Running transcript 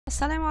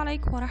Assalamu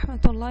alaikum wa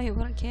rahmatullahi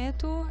wa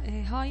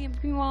barakatuh. Hi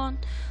everyone.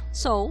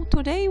 So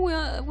today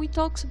we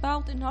talks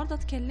about النهارده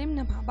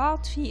اتكلمنا مع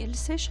بعض في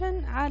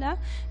السيشن على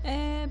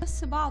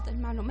بس بعض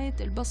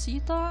المعلومات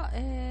البسيطة.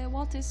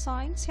 what is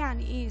science،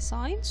 يعني ايه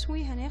science،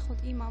 وهناخد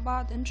ايه مع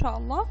بعض ان شاء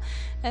الله.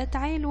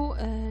 تعالوا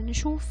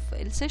نشوف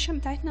السيشن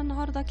بتاعتنا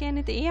النهارده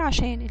كانت ايه،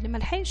 عشان اللي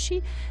ملحقش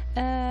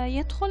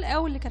يدخل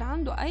او اللي كان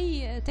عنده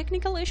اي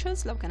technical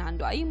issues، لو كان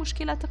عنده اي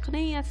مشكلة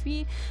تقنية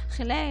في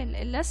خلال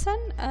اللسن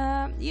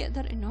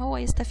يقدر ان هو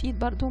يستفيد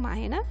برضو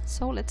معانا.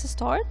 So let's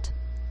start.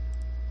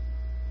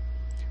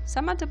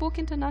 Samantha Book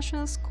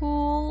International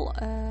School,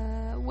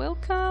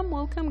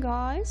 welcome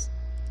guys.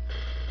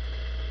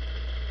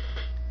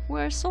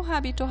 We're so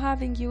happy to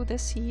having you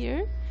this year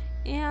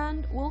and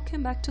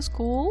welcome back to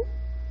school.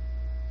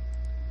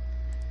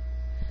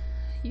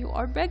 You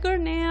are bigger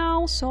now,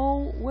 so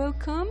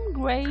welcome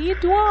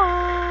grade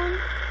 1.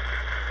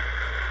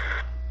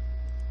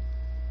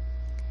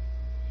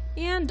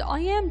 And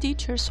I am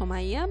teacher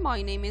Somaya. My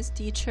name is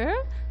teacher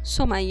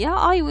Somaya.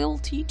 I will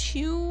teach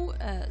you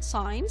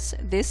science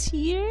this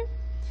year,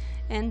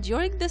 and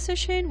during the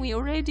session we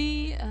already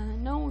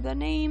know the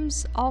names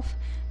of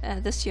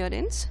the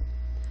students.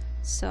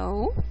 So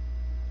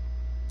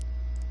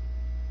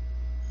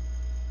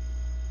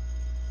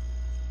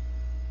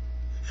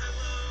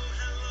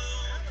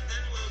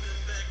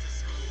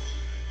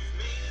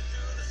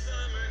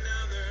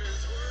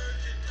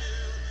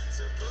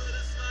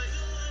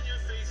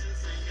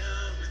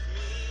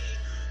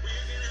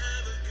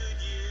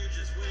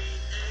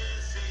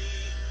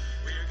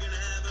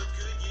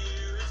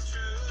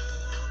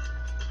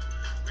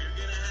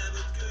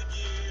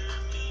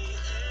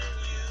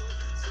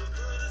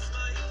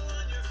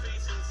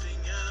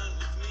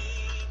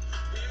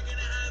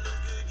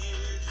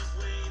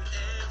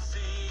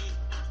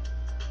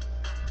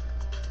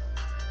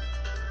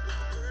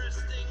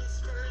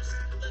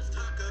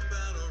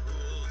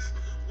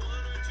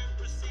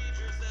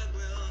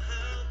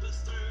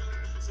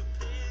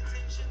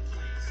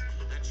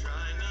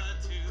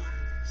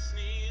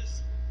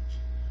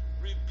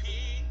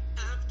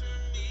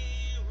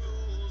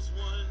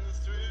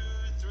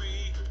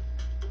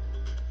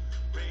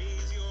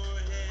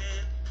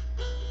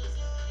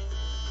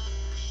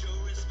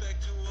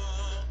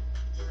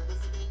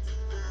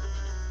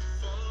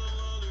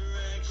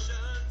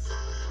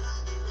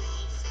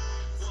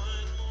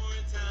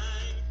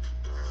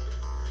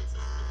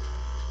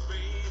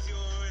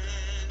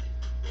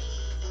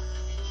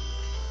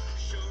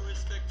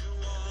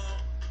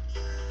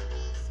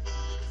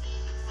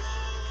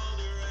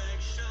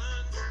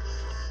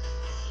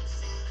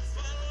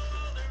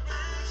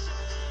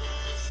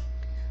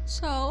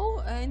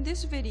in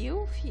this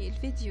video، في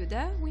الفيديو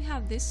ده we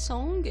have this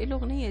song،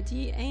 الأغنية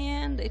دي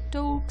and it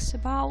talks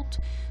about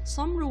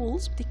some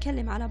rules،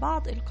 بتتكلم على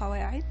بعض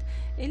القواعد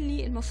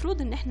اللي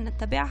المفروض ان احنا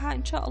نتبعها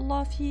ان شاء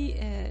الله في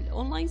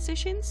الاونلاين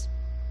سيشنز،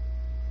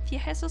 في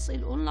حصص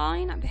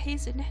الاونلاين،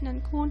 بحيث ان احنا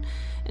نكون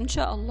ان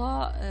شاء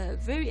الله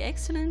very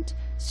excellent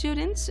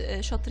students،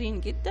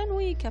 شاطرين جدا،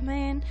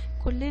 وكمان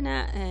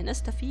كلنا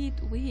نستفيد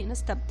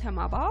ونستمتع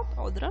مع بعض.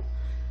 عذرا.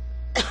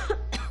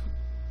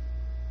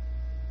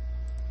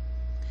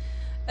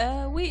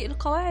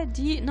 والقواعد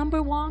دي number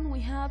 1 we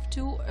have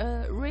to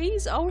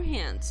raise our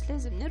hands،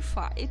 لازم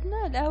نرفع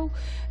ايدنا لو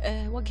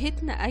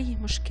واجهتنا اي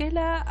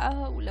مشكلة،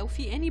 او لو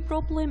في any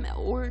problem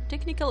or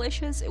technical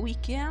issues we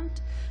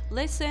can't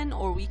listen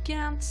or we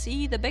can't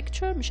see the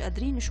picture، مش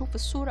قادرين نشوف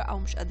الصورة او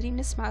مش قادرين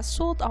نسمع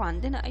الصوت او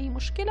عندنا اي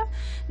مشكلة،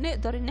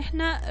 نقدر ان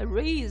احنا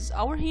raise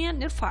our hand،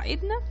 نرفع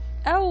ايدنا،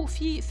 او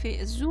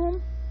في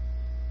الزوم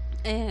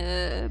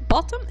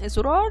button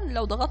زرار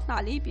لو ضغطنا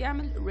عليه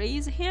بيعمل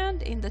raise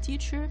hand and the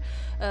teacher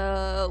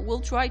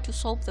will try to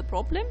solve the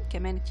problem.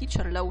 كمان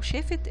التيتشر لو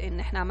شافت ان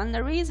احنا عملنا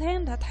raise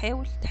hand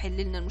هتحاول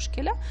تحل لنا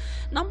المشكلة.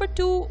 number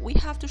 2 we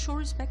have to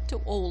show respect to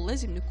all،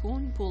 لازم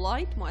نكون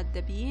polite،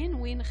 مؤدبين،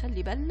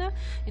 ونخلي بالنا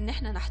ان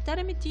احنا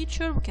نحترم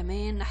التيتشر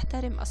وكمان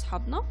نحترم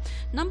اصحابنا.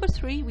 number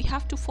 3 we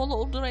have to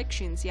follow all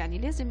directions، يعني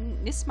لازم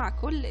نسمع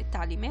كل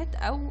التعليمات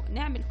او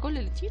نعمل كل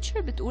اللي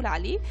التيتشر بتقول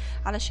عليه،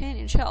 علشان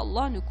ان شاء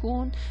الله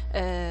نكون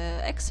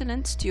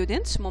excellent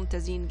students،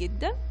 ممتازين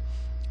جدا.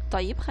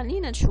 طيب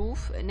خلينا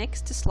نشوف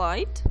next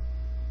slide.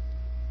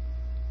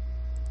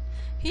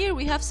 Here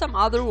we have some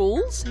other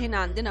rules، هنا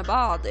عندنا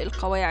بعض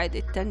القواعد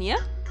التانية.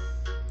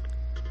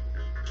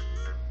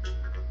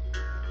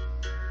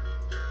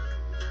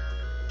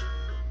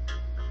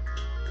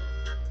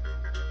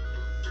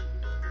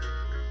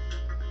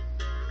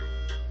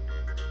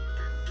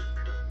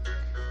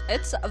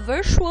 It's a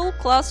virtual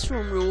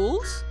classroom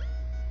rules.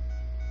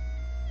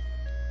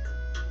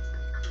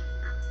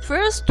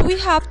 First we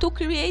have to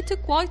create a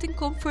quiet and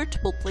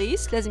comfortable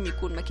place، لازم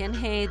يكون مكان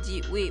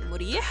هادي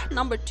ومريح.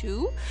 number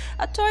 2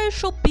 attire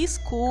should be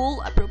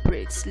school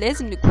appropriate،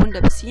 لازم نكون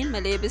لابسين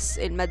ملابس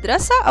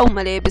المدرسة أو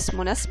ملابس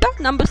مناسبة.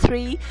 number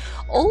 3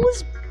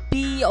 always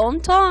be on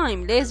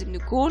time. لازم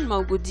نكون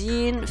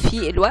موجودين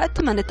في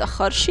الوقت ما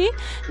نتأخرش.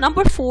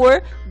 Number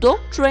 4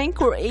 don't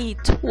drink or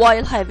eat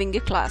while having a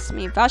class.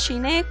 ما ينفعش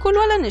ناكل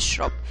ولا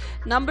نشرب.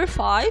 Number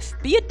 5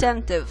 be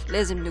attentive.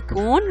 لازم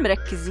نكون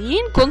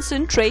مركزين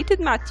concentrated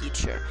مع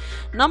teacher.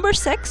 Number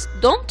 6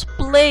 don't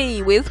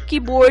play with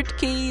keyboard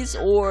keys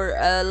or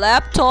a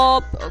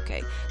laptop.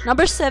 Okay.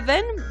 Number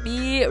 7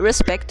 be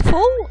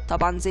respectful.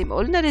 طبعا زي ما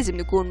قلنا لازم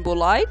نكون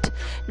polite.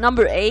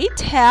 Number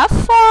 8 have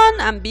fun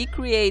and be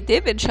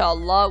creative. إن شاء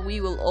الله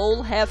we will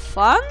all have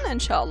fun إن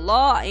شاء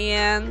الله,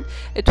 and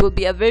it will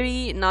be a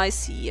very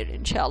nice year.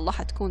 إن شاء الله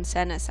هتكون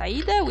سنة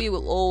سعيدة. We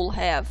will all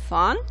have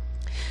fun.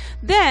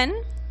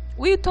 Then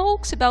we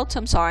talks about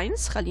some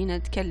science. خلينا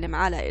نتكلم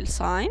على ال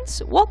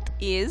science. What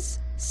is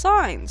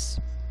science?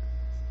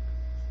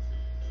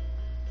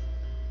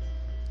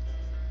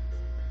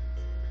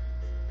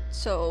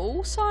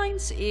 So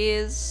science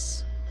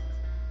is,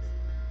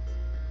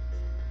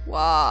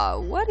 wow,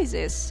 what is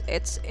this?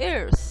 It's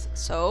Earth.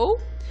 So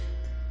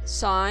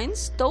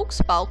science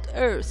talks about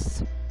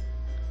Earth,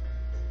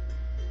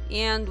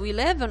 and we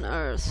live on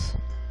Earth.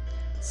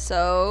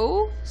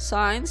 So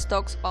science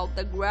talks about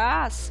the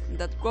grass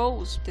that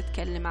grows.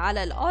 بتتكلم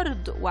على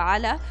الأرض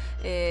وعلى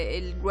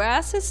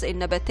الgrasses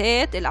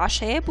النباتات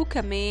الأعشاب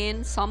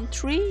وكمان some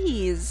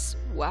trees.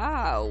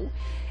 Wow.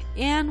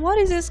 And what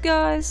is this,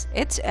 guys?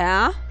 It's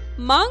a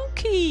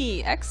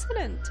monkey.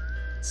 Excellent.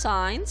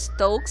 Science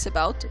talks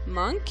about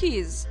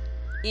monkeys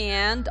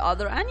and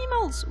other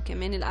animals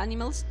وكمان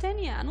الانيمالز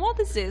التانية. And what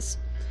is this?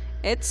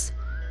 It's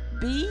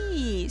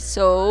bee.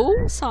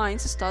 So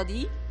science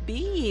study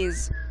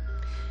bees.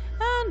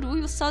 And we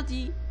will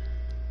study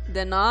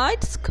the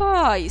night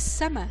sky.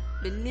 السماء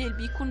بالليل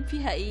بيكون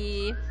فيها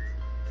ايه؟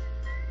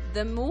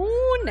 The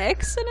moon.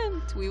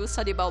 Excellent. We will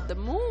study about the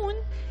moon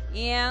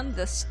and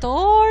the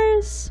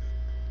stars.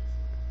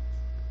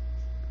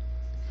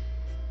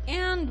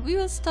 And we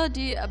will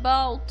study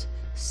about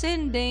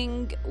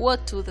sending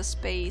what to the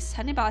space.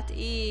 هنبعت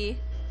ايه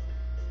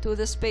to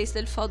the space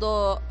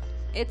للفضاء؟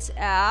 It's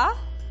a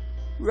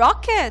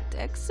rocket.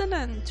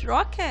 Excellent.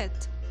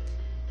 Rocket.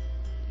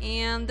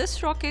 And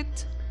this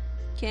rocket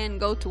can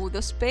go to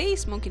the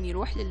space. ممكن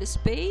يروح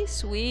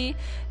للسبيس و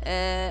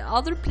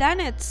other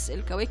planets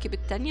الكواكب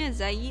التانية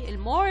زي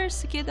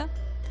المارس كده.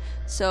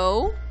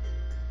 So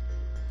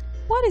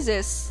what is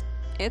this?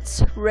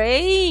 It's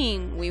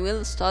rain. We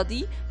will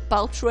study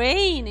about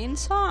rain in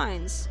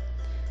science.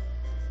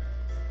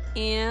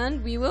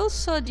 And we will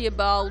study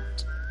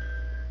about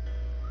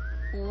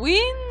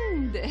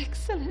wind.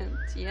 Excellent.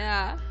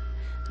 Yeah,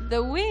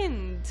 the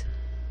wind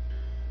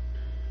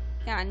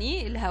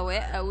يعني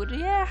الهواء أو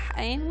الرياح.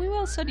 And we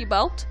will study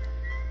about,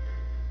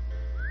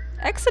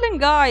 excellent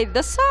guy,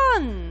 the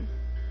sun.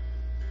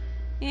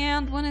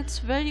 And when it's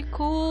very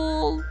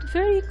cold,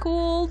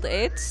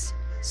 it's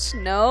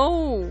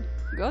snow.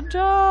 Good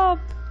job.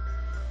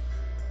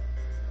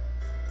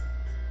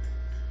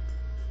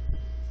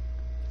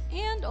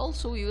 And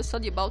also we will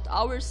study about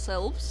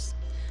ourselves,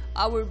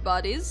 our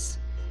bodies,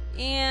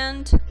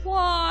 and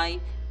why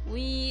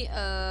we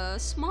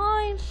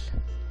smile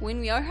when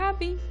we are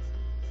happy,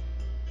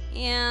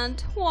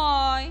 and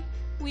why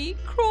we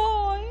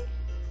cry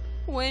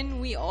when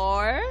we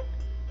are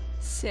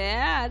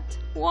sad.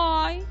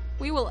 Why?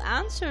 We will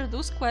answer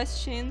those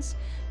questions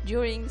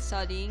during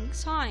studying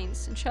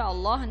science. إن شاء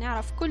الله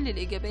هنعرف كل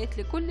الإجابات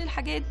لكل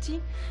الحاجات دي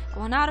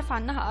وهنعرف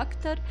عنها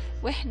أكتر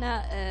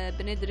وإحنا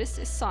بندرس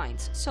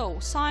الساينس. So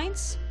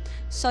science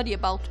study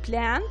about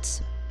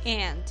plants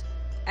and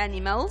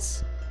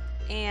animals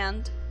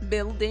and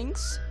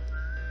buildings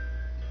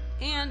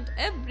and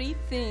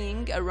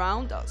everything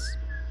around us.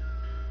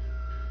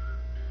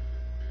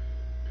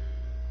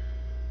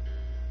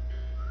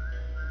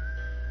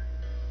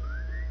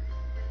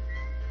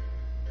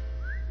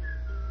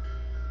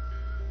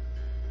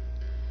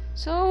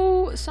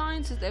 So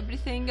science is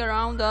everything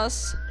around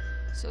us.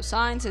 So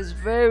science is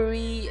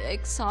very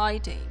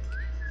exciting.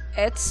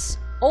 It's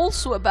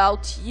also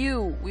about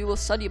you. We will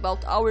study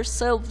about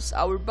ourselves,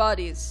 our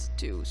bodies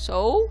too.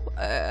 So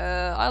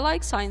I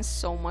like science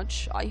so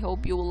much. I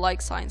hope you will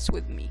like science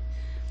with me.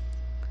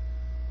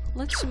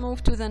 Let's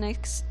move to the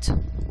next.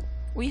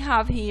 We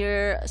have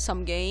here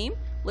some game.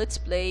 Let's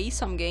play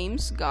some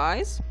games,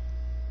 guys.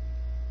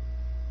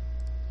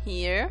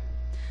 Here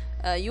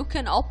you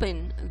can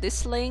open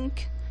this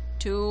link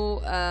to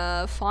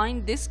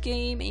find this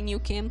game and you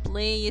can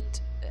play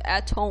it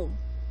at home.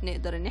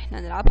 نقدر ان احنا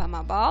نلعبها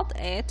مع بعض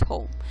at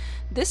home.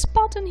 This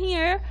button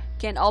here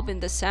can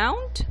open the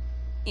sound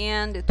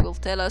and it will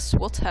tell us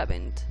what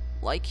happened.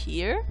 Like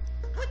here.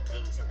 Put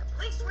things in the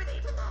place where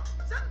they belong.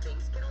 Some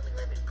things can only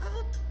live in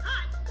cold,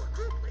 hot, or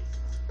cool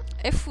places.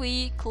 If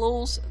we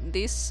close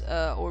this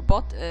or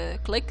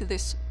click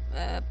this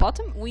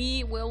button,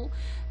 we will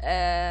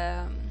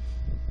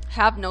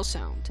have no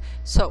sound.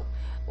 So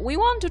we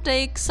want to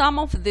take some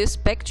of these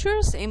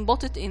pictures and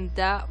put it in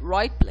the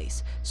right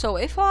place. So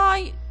if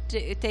I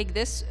take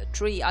this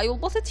tree, I will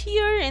put it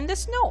here in the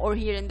snow or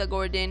here in the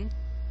garden.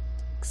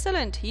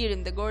 Excellent. Here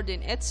in the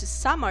garden it's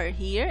summer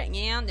here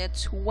and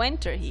it's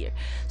winter here.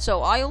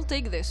 So I'll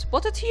take this.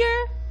 Put it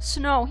here.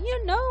 Snow here.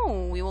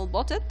 No, we will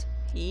put it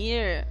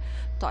here.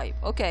 Type.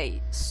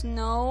 Okay.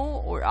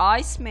 Snow or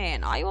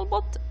Iceman. I will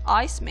put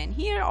Iceman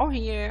here or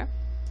here.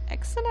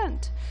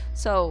 Excellent.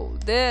 So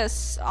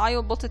this I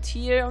will put it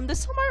here on the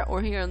summer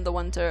or here in the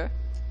winter.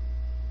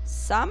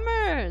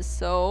 Summer.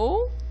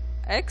 So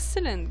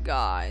excellent,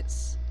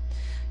 guys.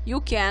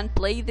 You can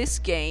play this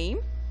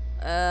game.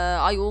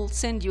 I will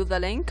send you the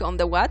link on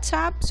the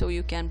WhatsApp so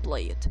you can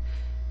play it.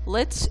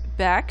 Let's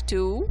back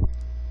to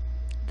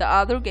the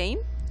other game.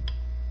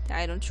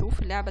 تعالوا نشوف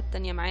اللعبة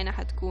التانية معانا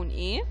هتكون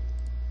ايه.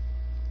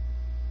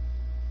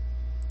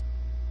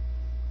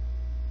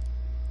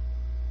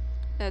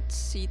 Let's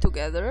see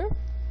together.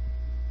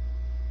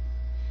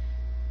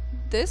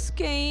 This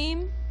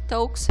game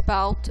talks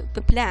about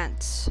the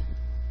plants.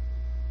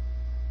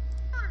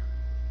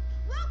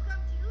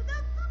 Welcome to the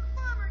Food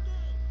Farmer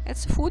game.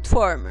 It's a food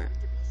farmer. To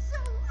be so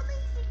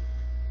amazing.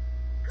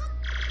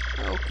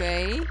 Come.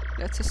 Okay,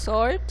 let's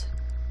start.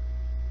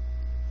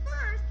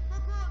 First,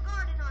 we'll grow a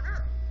garden on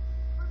Earth.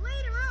 But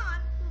later on,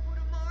 we'll go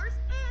to Mars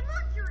and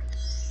Mercury.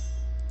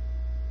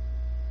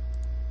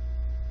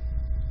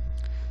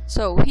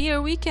 So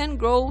here we can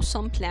grow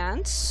some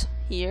plants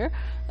here.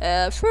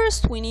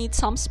 First we need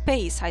some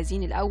space.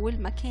 عايزين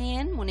الأول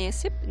مكان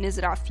مناسب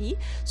نزرع فيه.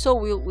 So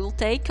we'll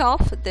take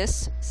off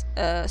this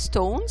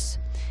stones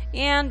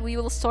and we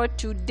will start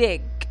to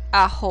dig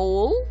a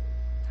hole.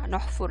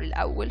 هنحفر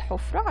الأول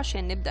حفرة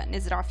عشان نبدأ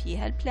نزرع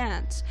فيها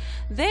البلانتس.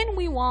 Then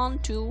we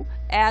want to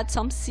add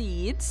some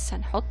seeds.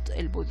 هنحط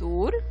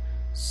البذور.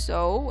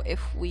 So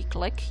if we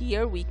click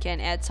here we can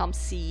add some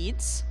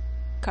seeds,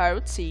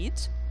 carrot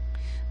seeds.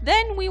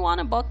 Then we want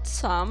to put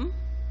some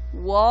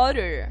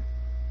water.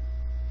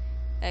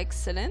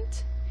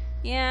 Excellent.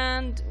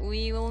 And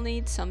we will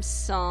need some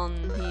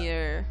sun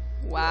here.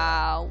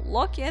 Wow,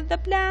 look at the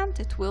plant,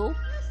 it will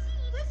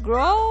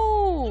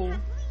grow. It has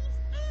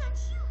leaves and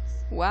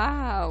shoots.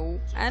 Wow,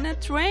 and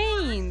it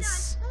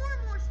rains. More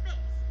and more space.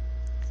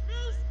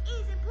 Space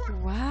is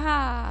important.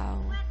 Wow,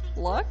 Plant things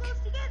so look. close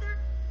together,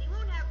 they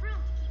won't have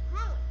room to keep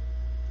growing.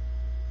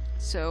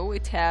 So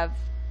it have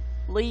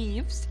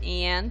leaves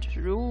and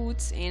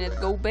roots and it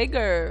go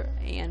bigger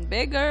and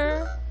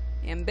bigger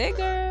and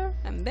bigger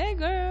and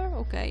bigger.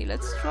 Okay,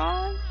 let's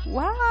try.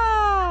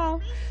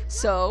 Wow.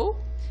 So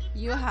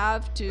you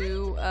have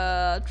to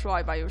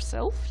try by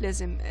yourself.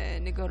 لازم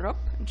نجرب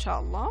إن شاء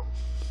الله.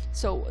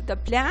 So the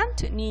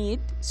plant need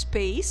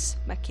space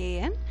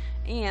مكان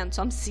and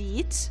some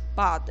seeds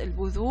بعض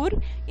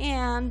البذور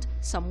and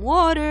some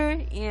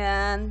water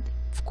and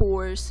of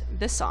course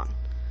the sun.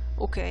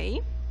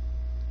 Okay,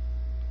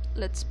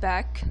 let's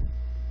back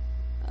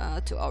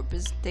to our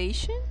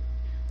presentation.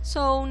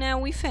 So now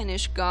we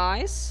finish,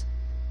 guys.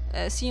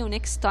 See you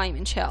next time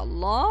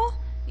inshallah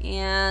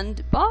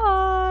and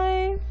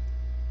bye.